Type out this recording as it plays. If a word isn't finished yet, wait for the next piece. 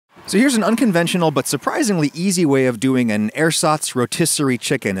So here's an unconventional but surprisingly easy way of doing an ersatz rotisserie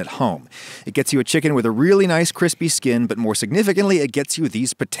chicken at home. It gets you a chicken with a really nice crispy skin, but more significantly, it gets you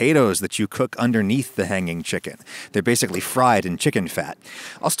these potatoes that you cook underneath the hanging chicken. They're basically fried in chicken fat.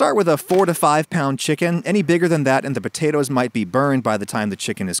 I'll start with a 4 to 5 pound chicken. Any bigger than that and the potatoes might be burned by the time the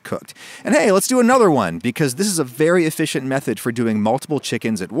chicken is cooked. And hey, let's do another one, because this is a very efficient method for doing multiple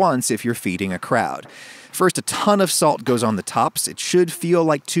chickens at once if you're feeding a crowd. First, a ton of salt goes on the tops. It should feel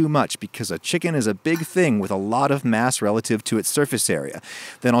like too much because a chicken is a big thing with a lot of mass relative to its surface area.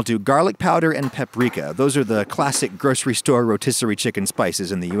 Then I'll do garlic powder and paprika. Those are the classic grocery store rotisserie chicken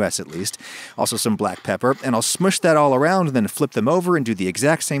spices in the US at least. Also some black pepper, and I'll smush that all around and then flip them over and do the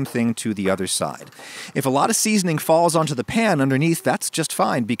exact same thing to the other side. If a lot of seasoning falls onto the pan underneath, that's just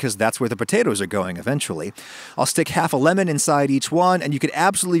fine because that's where the potatoes are going eventually. I'll stick half a lemon inside each one, and you could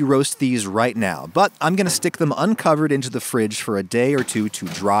absolutely roast these right now, but I'm going to stick them uncovered into the fridge for a day or two to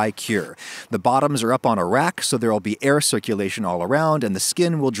dry cure. The bottoms are up on a rack, so there will be air circulation all around, and the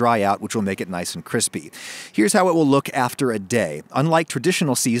skin will dry out, which will make it nice and crispy. Here's how it will look after a day. Unlike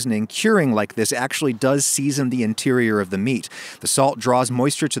traditional seasoning, curing like this actually does season the interior of the meat. The salt draws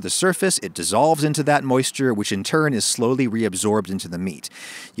moisture to the surface, it dissolves into that moisture, which in turn is slowly reabsorbed into the meat.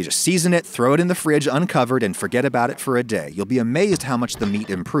 You just season it, throw it in the fridge uncovered, and forget about it for a day. You'll be amazed how much the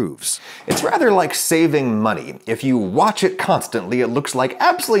meat improves. It's rather like saving money. If you watch it constantly, it looks like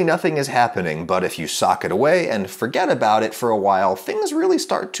absolutely nothing is happening, but if you sock it away and forget about it for a while, things really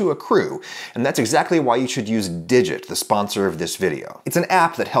start to accrue. And that's exactly why you should use Digit, the sponsor of this video. It's an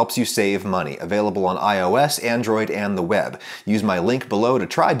app that helps you save money, available on iOS, Android, and the web. Use my link below to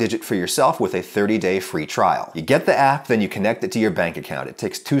try Digit for yourself with a 30-day free trial. You get the app, then you connect it to your bank account. It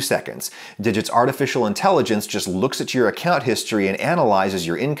takes 2 seconds. Digit's artificial intelligence just looks at your account history and analyzes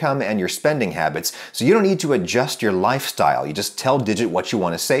your income and your spending habits, so you don't need to adjust your lifestyle. You just tell Digit what you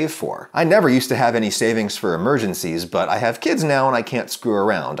want to save for. I never used to have any savings for emergencies, but I have kids now and I can't screw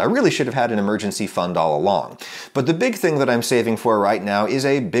around. I really should have had an emergency fund all along. But the big thing that I'm saving for right now is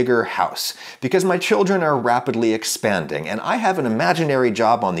a bigger house, because my children are rapidly expanding and I have an imaginary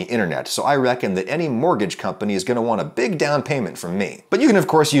job on the internet, so I reckon that any mortgage company is going to want a big down payment from me. But you can of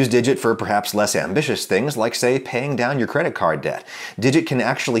course use Digit for perhaps less ambitious things, like say paying down your credit card debt. Digit can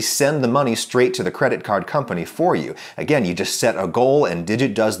actually send the money straight to the credit card company for you. Again, you just set a goal and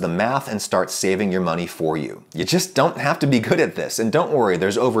Digit does the math and starts saving your money for you. You just don't have to be good at this, and don't worry,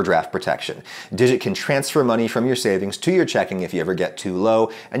 there's overdraft protection. Digit can transfer money from your savings to your checking if you ever get too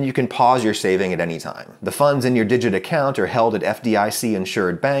low, and you can pause your saving at any time. The funds in your Digit account are held at FDIC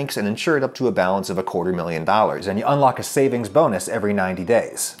insured banks and insured up to a balance of $250,000, and you unlock a savings bonus every 90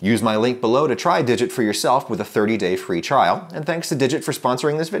 days. Use my link below to try Digit for yourself with a 30-day free trial, and thanks to Digit for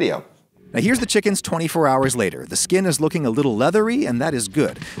sponsoring this video. Now here's the chickens 24 hours later. The skin is looking a little leathery, and that is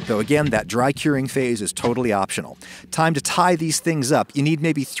good. Though again, that dry curing phase is totally optional. Time to tie these things up. You need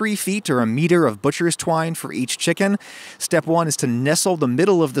maybe 3 feet or 1 meter of butcher's twine for each chicken. Step 1 is to nestle the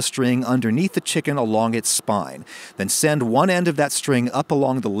middle of the string underneath the chicken along its spine. Then send one end of that string up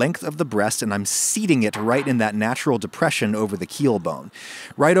along the length of the breast, and I'm seating it right in that natural depression over the keel bone.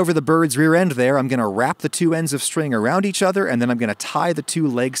 Right over the bird's rear end there, I'm going to wrap the 2 ends of string around each other, and then I'm going to tie the 2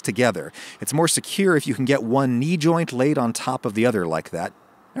 legs together. It's more secure if you can get one knee joint laid on top of the other like that.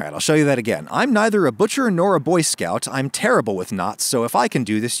 All right, I'll show you that again. I'm neither a butcher nor a Boy Scout. I'm terrible with knots, so if I can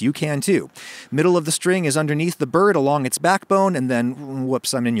do this, you can too. Middle of the string is underneath the bird along its backbone, and then,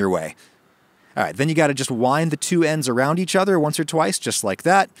 whoops, I'm in your way. All right, then you got to just wind the 2 ends around each other once or twice, just like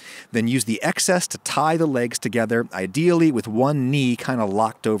that. Then use the excess to tie the legs together, ideally with one knee kind of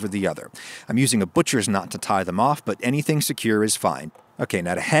locked over the other. I'm using a butcher's knot to tie them off, but anything secure is fine. Okay,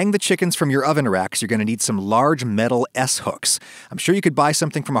 now to hang the chickens from your oven racks, you're going to need some large metal S-hooks. I'm sure you could buy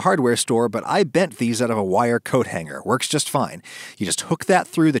something from a hardware store, but I bent these out of a wire coat hanger. Works just fine. You just hook that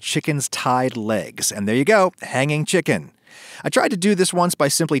through the chicken's tied legs, and there you go, hanging chicken. I tried to do this once by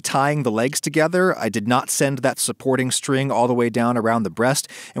simply tying the legs together. I did not send that supporting string all the way down around the breast,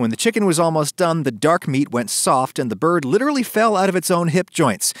 and when the chicken was almost done, the dark meat went soft and the bird literally fell out of its own hip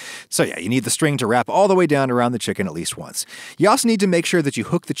joints. So yeah, you need the string to wrap all the way down around the chicken at least once. You also need to make sure that you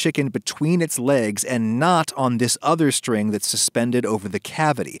hook the chicken between its legs and not on this other string that's suspended over the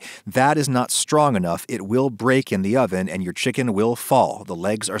cavity. That is not strong enough. It will break in the oven and your chicken will fall. The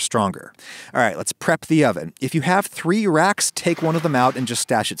legs are stronger. All right, let's prep the oven. If you have 3 racks, take one of them out and just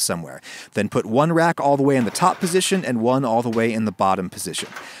stash it somewhere. Then put one rack all the way in the top position and one all the way in the bottom position.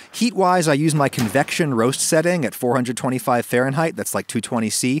 Heat-wise, I use my convection roast setting at 425 Fahrenheit, that's like 220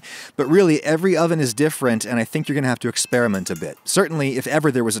 C, but really every oven is different and I think you're going to have to experiment a bit. Certainly, if ever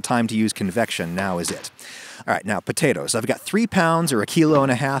there was a time to use convection, now is it. All right, now potatoes. I've got 3 pounds or 1.5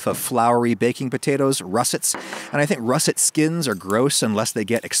 kilos of floury baking potatoes, russets, and I think russet skins are gross unless they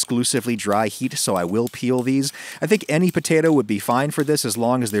get exclusively dry heat, so I will peel these. I think any potato would be fine for this as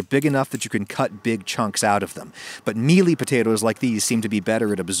long as they're big enough that you can cut big chunks out of them. But mealy potatoes like these seem to be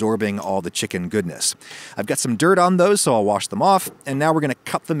better at absorbing all the chicken goodness. I've got some dirt on those, so I'll wash them off, and now we're going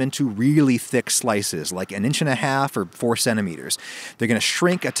to cut them into really thick slices, like 1.5 inches or 4 centimeters. They're going to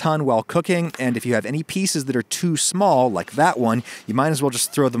shrink a ton while cooking, and if you have any pieces that are too small, like that one, you might as well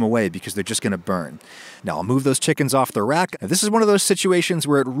just throw them away because they're just going to burn. Now I'll move those chickens off the rack. Now, this is one of those situations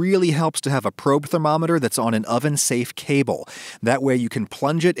where it really helps to have a probe thermometer that's on an oven-safe cable. That way you can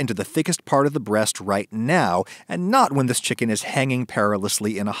plunge it into the thickest part of the breast right now, and not when this chicken is hanging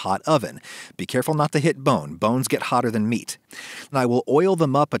perilously in a hot oven. Be careful not to hit bone. Bones get hotter than meat. And I will oil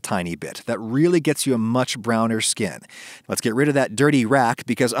them up a tiny bit. That really gets you a much browner skin. Let's get rid of that dirty rack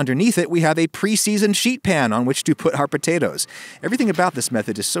because underneath it we have a pre-seasoned sheet pan on which to put our potatoes. Everything about this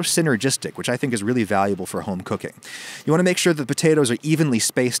method is so synergistic, which I think is really valuable for home cooking. You want to make sure that the potatoes are evenly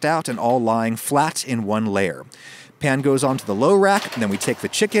spaced out and all lying flat in one layer. Pan goes onto the low rack, and then we take the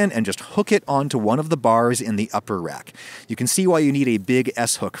chicken and just hook it onto one of the bars in the upper rack. You can see why you need a big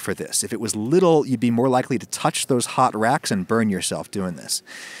S-hook for this. If it was little, you'd be more likely to touch those hot racks and burn yourself doing this.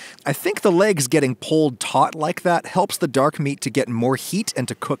 I think the legs getting pulled taut like that helps the dark meat to get more heat and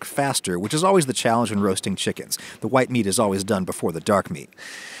to cook faster, which is always the challenge when roasting chickens. The white meat is always done before the dark meat.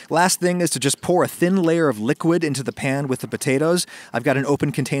 Last thing is to just pour a thin layer of liquid into the pan with the potatoes. I've got an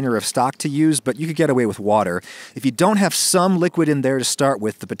open container of stock to use, but you could get away with water. If you don't have some liquid in there to start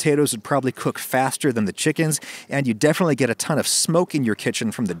with, the potatoes would probably cook faster than the chickens, and you definitely get a ton of smoke in your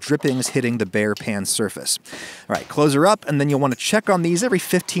kitchen from the drippings hitting the bare pan surface. All right, close her up, and then you'll want to check on these every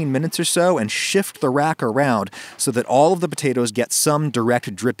 15 minutes or so and shift the rack around so that all of the potatoes get some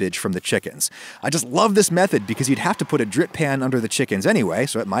direct drippage from the chickens. I just love this method because you'd have to put a drip pan under the chickens anyway,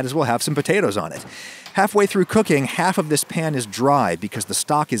 so it might as well have some potatoes on it. Halfway through cooking, half of this pan is dry because the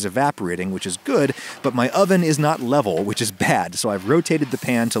stock is evaporating, which is good, but my oven is not level, which is bad, so I've rotated the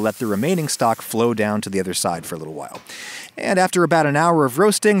pan to let the remaining stock flow down to the other side for a little while. And after about an hour of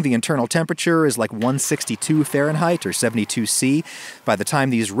roasting, the internal temperature is like 162 Fahrenheit or 72 C. By the time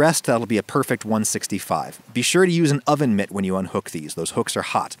these rest, that'll be a perfect 165. Be sure to use an oven mitt when you unhook these. Those hooks are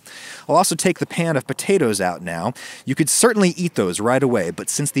hot. I'll also take the pan of potatoes out now. You could certainly eat those right away, but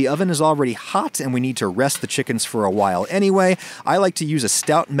since the oven is already hot and we need to rest the chickens for a while anyway, I like to use a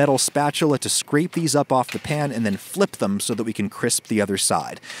stout metal spatula to scrape these up off the pan and then flip them so that we can crisp the other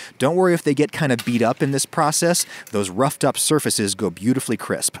side. Don't worry if they get kind of beat up in this process. Those roughed up surfaces go beautifully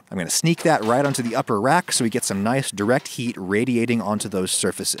crisp. I'm going to sneak that right onto the upper rack so we get some nice direct heat radiating onto those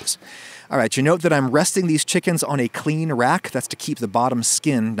surfaces. All right, you note that I'm resting these chickens on a clean rack. That's to keep the bottom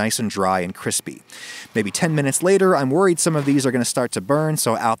skin nice and dry and crispy. Maybe 10 minutes later, I'm worried some of these are going to start to burn,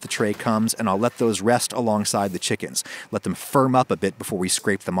 so out the tray comes, and I'll let those rest alongside the chickens. Let them firm up a bit before we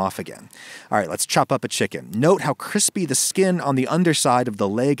scrape them off again. All right, let's chop up a chicken. Note how crispy the skin on the underside of the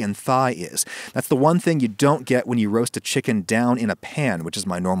leg and thigh is. That's the one thing you don't get when you roast a chicken down in a pan, which is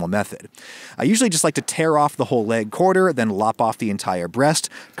my normal method. I usually just like to tear off the whole leg quarter, then lop off the entire breast,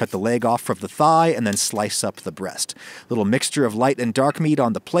 cut the leg off from the thigh, and then slice up the breast. Little mixture of light and dark meat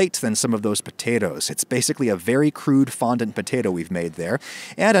on the plate, then some of those potatoes. It's basically a very crude fondant potato we've made there,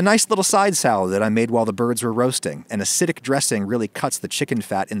 and a nice little side salad that I made while the birds were roasting. An acidic dressing really cuts the chicken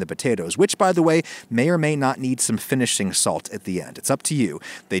fat in the potatoes, which, by the way, may or may not need some finishing salt at the end. It's up to you.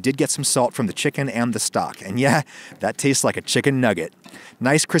 They did get some salt from the chicken and the stock, and yeah, that tastes like a chicken nugget.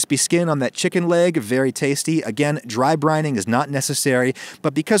 Nice crispy skin on that chicken leg, very tasty. Again, dry brining is not necessary,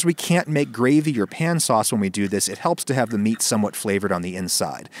 but because we can't make gravy or pan sauce when we do this, it helps to have the meat somewhat flavored on the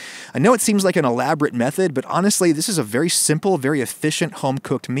inside. I know it seems like an elaborate method, but honestly, this is a very simple, very efficient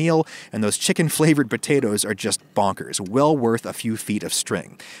home-cooked meal, and those chicken-flavored potatoes are just bonkers, well worth a few feet of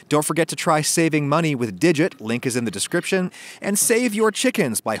string. Don't forget to try saving money with Digit, link is in the description, and save your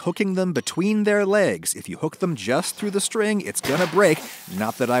chickens by hooking them between their legs. If you hook them just through the string, it's gonna break.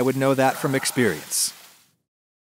 Not that I would know that from experience.